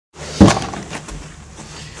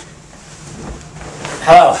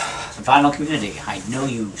Hello, the vinyl community. I know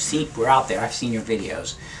we're out there. I've seen your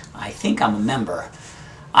videos. I think I'm a member.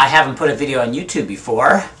 I haven't put a video on YouTube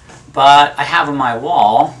before, but I have on my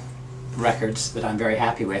wall records that I'm very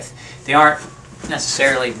happy with. They aren't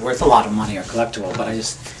necessarily worth a lot of money or collectible, but I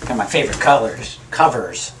just got my favorite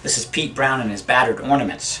covers. This is Pete Brown and his Battered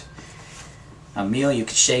Ornaments. A meal you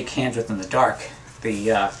could shake hands with in the dark.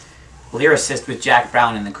 The lyricist with Jack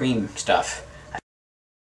Brown and the Cream stuff.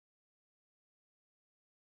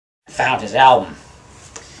 I found his album.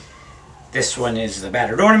 This one is the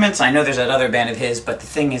Battered Ornaments. I know there's that other band of his, but the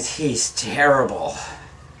thing is, he's terrible.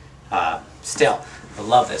 Still, I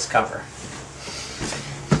love this cover.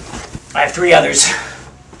 I have three others.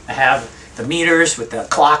 I have the meters with the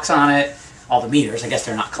clocks on it. All the meters, I guess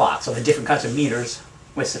they're not clocks. All the different kinds of meters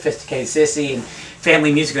with Sophisticated Sissy and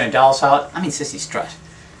Family Music in a Doll's House. I mean, Sissy Strut.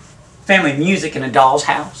 Family Music in a Doll's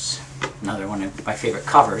House. Another one of my favorite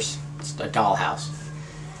covers. It's a dollhouse.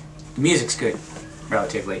 The music's good,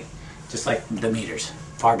 relatively. Just like the meters.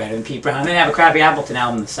 Far better than Pete Brown. And then I have a Crappy Appleton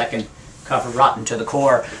album, the second cover, Rotten to the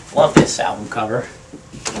Core. Love this album cover.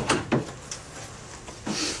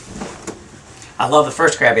 I love the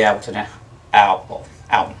first Crappy Appleton album.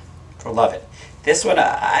 Love it. This one,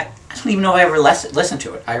 I don't even know if I ever listened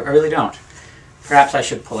to it. I really don't. Perhaps I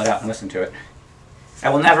should pull it out and listen to it. I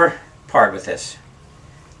will never part with this.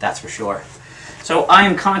 That's for sure. So I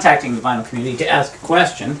am contacting the vinyl community to ask a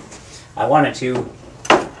question. I wanted to...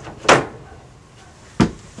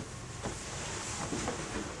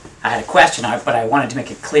 I had a question, but I wanted to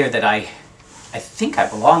make it clear that I think I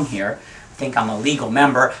belong here. I think I'm a legal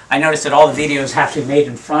member. I noticed that all the videos have to be made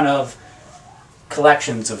in front of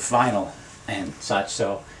collections of vinyl and such,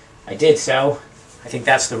 so I did so. I think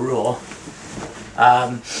that's the rule.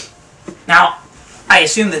 Now, I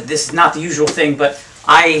assume that this is not the usual thing, but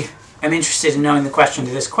I am interested in knowing the question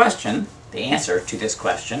to this question, the answer to this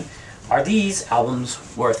question. Are these albums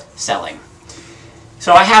worth selling?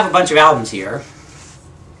 So I have a bunch of albums here,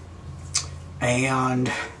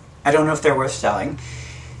 and I don't know if they're worth selling.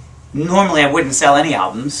 Normally I wouldn't sell any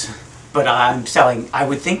albums, but I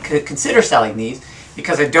would consider selling these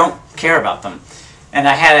because I don't care about them. And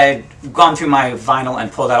I had gone through my vinyl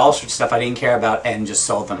and pulled out all sorts of stuff I didn't care about and just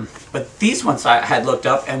sold them. But these ones I had looked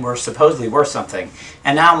up and were supposedly worth something.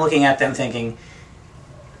 And now I'm looking at them thinking,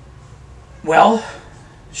 well,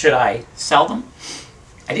 should I sell them?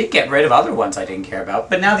 I did get rid of other ones I didn't care about,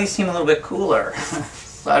 but now these seem a little bit cooler.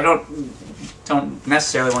 So I don't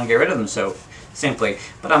necessarily want to get rid of them so simply,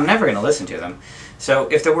 but I'm never going to listen to them. So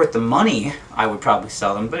if they're worth the money, I would probably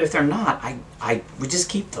sell them, but if they're not, I would just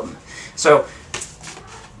keep them. So,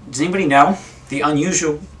 does anybody know the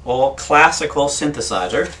unusual classical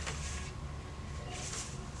synthesizer?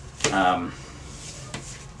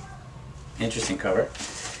 Interesting cover.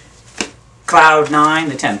 Cloud 9,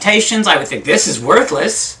 The Temptations. I would think this is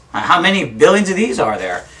worthless. How many billions of these are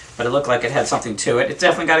there? But it looked like it had something to it. It's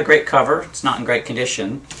definitely got a great cover. It's not in great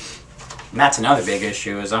condition. And that's another big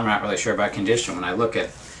issue, is I'm not really sure about condition. When I look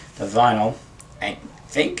at the vinyl, I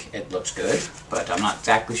think it looks good, but I'm not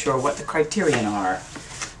exactly sure what the criterion are.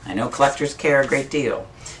 I know collectors care a great deal.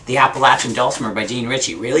 The Appalachian Dulcimer by Jean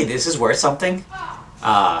Ritchie. Really, this is worth something?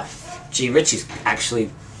 Jean Ritchie's actually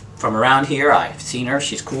from around here. I've seen her.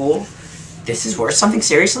 She's cool. This is worth something?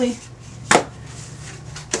 Seriously?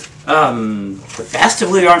 The Best of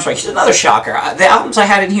Louis Armstrong. Here's another shocker. The albums I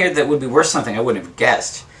had in here that would be worth something I wouldn't have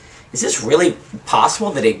guessed. Is this really possible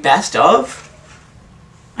that a best of?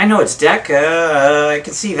 I know it's Decca, I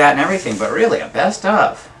can see that and everything, but really, a best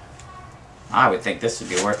of? I would think this would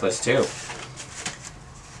be worthless too.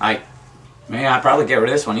 I'd probably get rid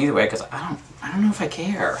of this one either way, because I don't know if I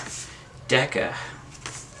care. Decca.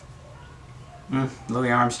 Louis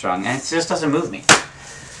Armstrong, and it just doesn't move me.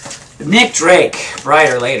 Nick Drake,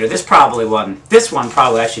 Brighter Later. This one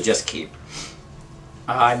probably I should just keep.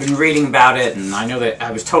 I've been reading about it, and I know that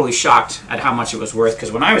I was totally shocked at how much it was worth,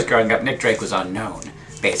 because when I was growing up, Nick Drake was unknown,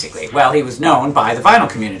 basically. Well, he was known by the vinyl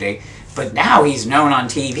community, but now he's known on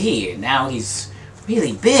TV, and now he's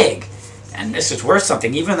really big. And this is worth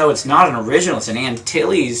something, even though it's not an original. It's an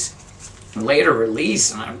Antilles later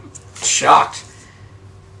release, and I'm shocked.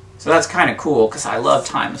 So that's kind of cool, because I love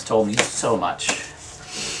Time Has Told Me so much.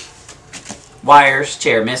 Wires,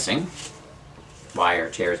 Chair Missing.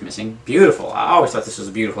 Wire, Chair is Missing. Beautiful. I always thought this was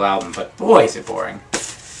a beautiful album, but boy is it boring.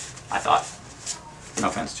 I thought. No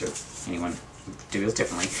offense to anyone who feels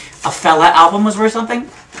differently. A Fella album was worth something?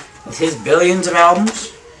 With his billions of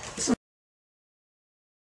albums?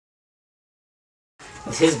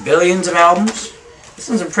 This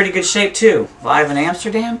one's in pretty good shape too. Live in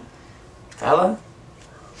Amsterdam? Fella?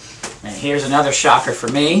 And here's another shocker for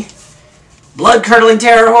me. Blood-curdling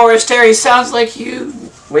terror horror hysteria sounds like you...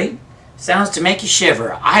 Wait. Sounds to make you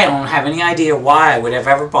shiver. I don't have any idea why I would have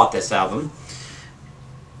ever bought this album.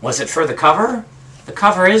 Was it for the cover? The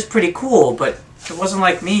cover is pretty cool, but it wasn't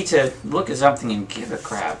like me to look at something and give a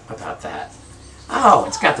crap about that. Oh,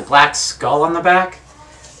 it's got the black skull on the back.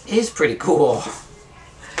 It is pretty cool.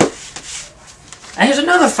 And here's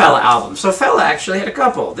another Fella album. So Fella actually had a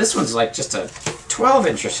couple. This one's like just a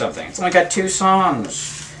 12-inch or something. It's only got 2 songs.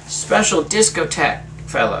 Special discotheque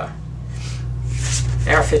Fella.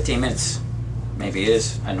 They are 15 minutes. Maybe it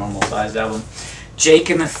is a normal sized album. Jake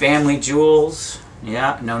and the Family Jewels.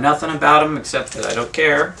 Yeah, know nothing about them except that I don't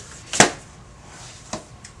care.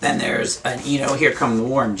 Then there's an Eno, Here Come the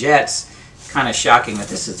Warm Jets. Kind of shocking that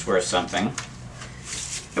this is worth something.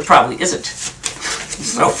 It probably isn't.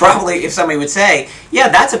 So probably if somebody would say, yeah,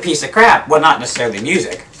 that's a piece of crap, well, not necessarily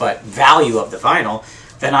music, but value of the vinyl,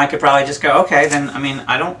 then I could probably just go, okay, then, I mean,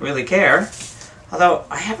 I don't really care. Although,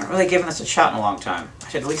 I haven't really given this a shot in a long time. I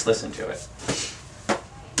should at least listen to it.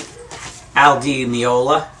 Al Di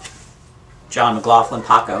Meola, John McLaughlin,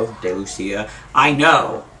 Paco de Lucia. I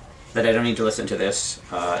know that I don't need to listen to this.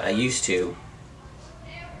 I used to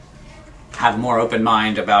have a more open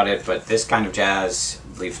mind about it, but this kind of jazz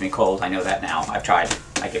leaves me cold. I know that now. I've tried.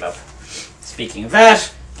 I give up. Speaking of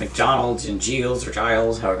that, McDonald's and Giles, or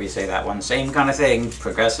Giles, however you say that one, same kind of thing.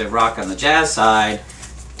 Progressive rock on the jazz side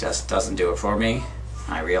just doesn't do it for me.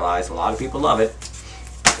 I realize a lot of people love it.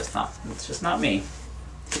 It's just not me.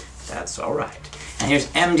 That's alright. And here's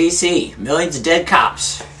MDC, Millions of Dead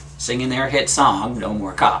Cops, singing their hit song, No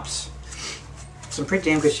More Cops. It's in pretty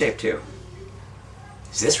damn good shape, too.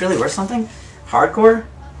 Is this really worth something? Hardcore?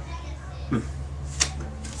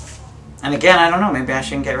 And again, I don't know, maybe I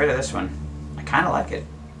shouldn't get rid of this one. I kind of like it.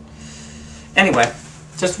 Anyway,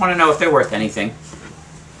 just want to know if they're worth anything.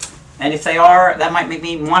 And if they are, that might make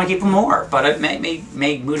me want to keep them more. But it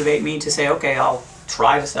may motivate me to say, okay, I'll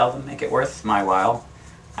try to sell them, make it worth my while.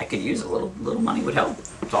 I could use a little money would help.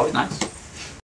 It's always nice.